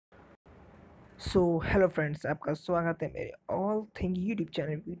So hello friends, आपका स्वागत है मेरे all thing YouTube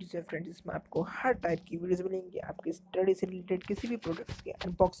channel videos है फ्रेंड्स। इसमें आपको हर टाइप की वीडियोस मिलेंगी, आपके स्टडी से रिलेटेड, किसी भी प्रोडक्ट्स के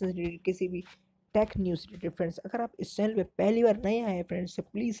अनबॉक्सिंग से रिलेटेड, किसी भी टेक न्यूज़ से रिलेटेड। फ्रेंड्स, अगर आप इस चैनल पे पहली बार नए आए हैं फ्रेंड्स, तो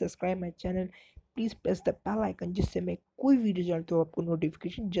please subscribe my channel, please press the bell icon, जिससे मैं कोई वीडियो डालता हूँ आपको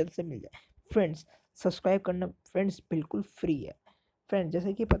नोटिफिकेशन जल्द से मिल जाए। फ्रेंड्स, सब्सक्राइब करना फ्रेंड्स बिल्कुल फ्री है। फ्रेंड्स,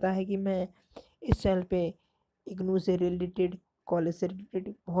 जैसे कि पता है कि मैं इस चैनल पे इग्नू से रिलेटेड, कॉलेज से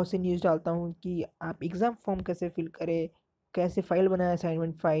रिलेटेड बहुत सी न्यूज़ डालता हूँ कि आप एग्ज़ाम फॉर्म कैसे फिल करें, कैसे फ़ाइल बनाएं,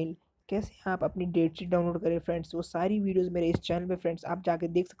 असाइनमेंट फ़ाइल, कैसे आप अपनी डेट शीट डाउनलोड करें। फ्रेंड्स, वो सारी वीडियोस मेरे इस चैनल पे फ्रेंड्स आप जाके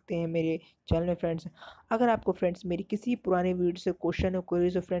देख सकते हैं मेरे चैनल में। फ्रेंड्स, अगर आपको फ्रेंड्स मेरी किसी पुरानी वीडियो से क्वेश्चन हो,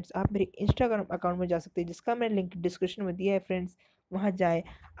 क्वेरीज हो, फ्रेंड्स आप मेरे इंस्टाग्राम अकाउंट में जा सकते हैं, जिसका मैंने लिंक डिस्क्रिप्शन में दिया है। फ्रेंड्स, वहाँ जाए,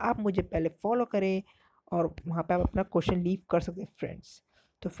 आप मुझे पहले फॉलो करें और वहाँ पर आप अपना क्वेश्चन लीव कर सकते हैं। फ्रेंड्स,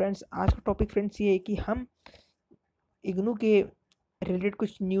 तो फ्रेंड्स आज का टॉपिक फ्रेंड्स ये है कि हम इग्नू के रिलेटेड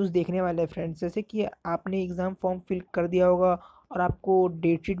कुछ न्यूज़ देखने वाले हैं। फ्रेंड्स, जैसे कि आपने एग्ज़ाम फॉर्म फिल कर दिया होगा और आपको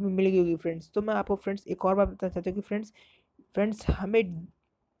डेट शीट भी मिल गई होगी। फ्रेंड्स, तो मैं आपको फ्रेंड्स एक और बात बताना चाहता हूँ कि फ्रेंड्स फ्रेंड्स हमें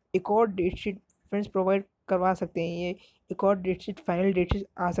एक और डेट शीट फ्रेंड्स प्रोवाइड करवा सकते हैं। ये एक और date sheet, final date sheet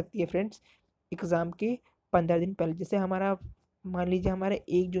आ सकती है फ्रेंड्स एग्ज़ाम के 15 दिन पहले। जैसे हमारा मान लीजिए हमारा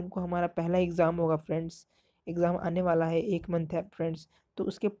 1 जून को हमारा पहला एग्ज़ाम होगा। फ्रेंड्स, एग्ज़ाम आने वाला है, 1 मंथ है फ्रेंड्स, तो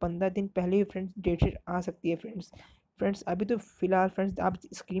उसके 15 दिन पहले ही फ्रेंड्स डेट शीट आ सकती है। फ्रेंड्स फ्रेंड्स अभी तो फ़िलहाल फ्रेंड्स आप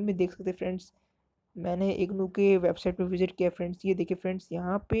स्क्रीन में देख सकते हैं। फ्रेंड्स, मैंने इग्नू के वेबसाइट पे विज़िट किया। फ्रेंड्स, ये देखिए फ्रेंड्स,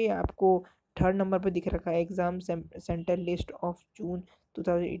 यहाँ पे आपको थर्ड नंबर पे दिख रखा है exam centre list of June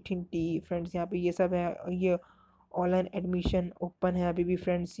 2018 T. Friends, यहाँ पे ये सब है और ये ऑनलाइन एडमिशन ओपन है अभी भी।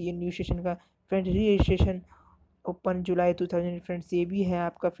 फ्रेंड्स, ये न्यू सेशन का फ्रेंड्स री रजिस्ट्रेशन ओपन जुलाई 2000। फ्रेंड्स, ये भी है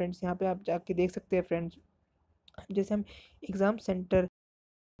आपका। फ्रेंड्स, यहाँ पे आप जाके देख सकते हैं। फ्रेंड्स, जैसे हम exam centre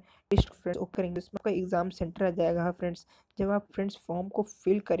list friends open करेंगे, इसमें आपका एग्ज़ाम सेंटर आ जाएगा। फ्रेंड्स, जब आप फ्रेंड्स फॉर्म को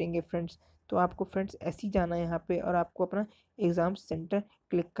फिल करेंगे फ्रेंड्स, तो आपको फ्रेंड्स ऐसे ही जाना है यहाँ पे और आपको अपना एग्ज़ाम सेंटर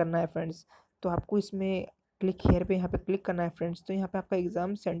क्लिक करना है। फ्रेंड्स, तो आपको इसमें क्लिक हेयर पे यहाँ पे क्लिक करना है। फ्रेंड्स, तो यहाँ पे आपका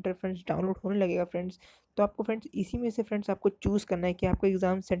एग्ज़ाम सेंटर फ्रेंड्स डाउनलोड होने लगेगा। फ्रेंड्स, तो आपको फ्रेंड्स इसी में से फ्रेंड्स आपको चूज़ करना है कि आपका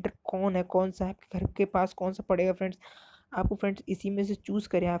एग्ज़ाम सेंटर कौन है, कौन सा है, आपके घर के पास कौन सा पड़ेगा। फ्रेंड्स, आपको फ्रेंड्स इसी में से चूज़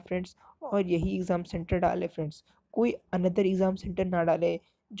करें आप फ्रेंड्स, और यही एग्ज़ाम सेंटर डालें। फ्रेंड्स, कोई अनदर एग्ज़ाम सेंटर ना डालें,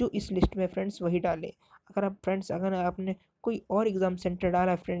 जो इस लिस्ट में फ्रेंड्स वही डालें। अगर आपने कोई और एग्ज़ाम सेंटर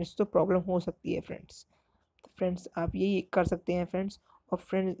डाला है फ्रेंड्स, तो प्रॉब्लम हो सकती है। फ्रेंड्स, तो फ्रेंड्स आप यही कर सकते हैं। फ्रेंड्स, और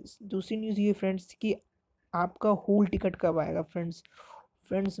फ्रेंड्स दूसरी न्यूज़ ये फ्रेंड्स कि आपका होल टिकट कब आएगा। फ्रेंड्स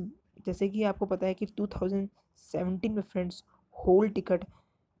फ्रेंड्स जैसे कि आपको पता है कि 2017 में फ्रेंड्स होल टिकट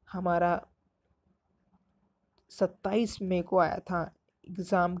हमारा 27 मई को आया था,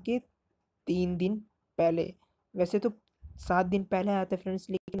 एग्ज़ाम के 3 दिन पहले। वैसे तो 7 दिन पहले आया था फ्रेंड्स,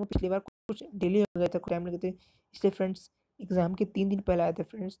 लेकिन वो पिछली बार कुछ डिले हो गया था, कुछ टाइम लगे थे, इसलिए फ्रेंड्स एग्ज़ाम के 3 दिन पहले आया था।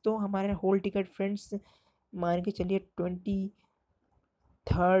 फ्रेंड्स, तो हमारे होल टिकट फ्रेंड्स मान के चलिए 23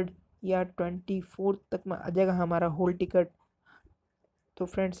 या 24 तक में आ जाएगा हमारा होल टिकट। तो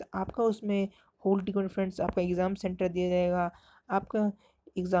फ्रेंड्स आपका उसमें होल टिकट फ्रेंड्स आपका एग्ज़ाम सेंटर दिया जाएगा, आपका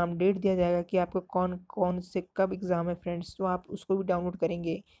एग्ज़ाम डेट दिया जाएगा कि आपका कौन कौन से कब एग्ज़ाम है। फ्रेंड्स, तो आप उसको भी डाउनलोड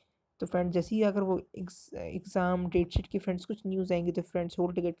करेंगे। तो फ्रेंड्स जैसे ही अगर वो एग्ज़ाम डेट शीट की फ्रेंड्स कुछ न्यूज़ आएंगी, तो फ्रेंड्स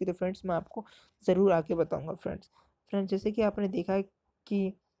होल टिकट की, तो फ्रेंड्स मैं आपको ज़रूर आके बताऊंगा। फ्रेंड्स फ्रेंड्स जैसे कि आपने देखा है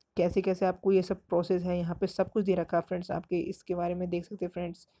कि कैसे कैसे आपको ये सब प्रोसेस है, यहाँ पे सब कुछ दे रखा है। फ्रेंड्स, आपके इसके बारे में देख सकते हैं।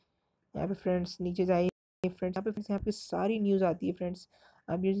 फ्रेंड्स, यहाँ पे फ्रेंड्स नीचे जाइए। फ्रेंड्स, यहाँ पे सारी न्यूज़ आती है। फ्रेंड्स,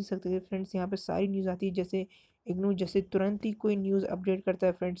 आप ये देख सकते हैं। फ्रेंड्स, यहाँ पे सारी न्यूज़ आती है, जैसे इग्नू जैसे तुरंत ही कोई न्यूज़ अपडेट करता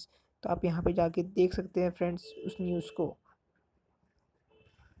है। फ्रेंड्स, तो आप यहाँ पे जाके देख सकते हैं फ्रेंड्स उस न्यूज़ को।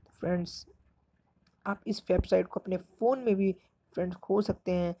 फ्रेंड्स, आप इस वेबसाइट को अपने फ़ोन में भी फ्रेंड्स खोल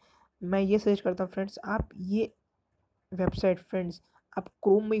सकते हैं। मैं ये सजेस्ट करता हूँ फ्रेंड्स, आप ये वेबसाइट फ्रेंड्स आप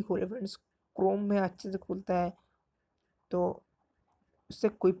क्रोम में ही खोलें। फ्रेंड्स, क्रोम में अच्छे से खुलता है, तो उससे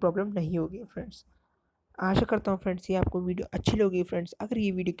कोई प्रॉब्लम नहीं होगी। फ्रेंड्स, आशा करता हूँ फ्रेंड्स ये आपको वीडियो अच्छी लगी। फ्रेंड्स, अगर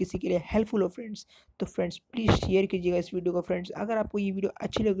ये वीडियो किसी के लिए हेल्पफुल हो फ्रेंड्स, तो फ्रेंड्स प्लीज़ शेयर कीजिएगा इस वीडियो को। फ्रेंड्स, अगर आपको ये वीडियो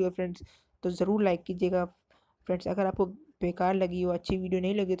अच्छी लगी हो फ्रेंड्स, तो ज़रूर लाइक कीजिएगा। फ्रेंड्स, अगर आपको बेकार लगी हो, अच्छी वीडियो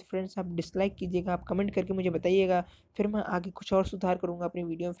नहीं लगी, तो फ्रेंड्स आप डिसलाइक कीजिएगा, आप कमेंट करके मुझे बताइएगा, फिर मैं आगे कुछ और सुधार करूँगा अपनी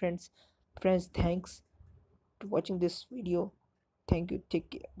वीडियो में। Friends friends thanks to watching this video. Thank you, take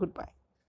care, good bye.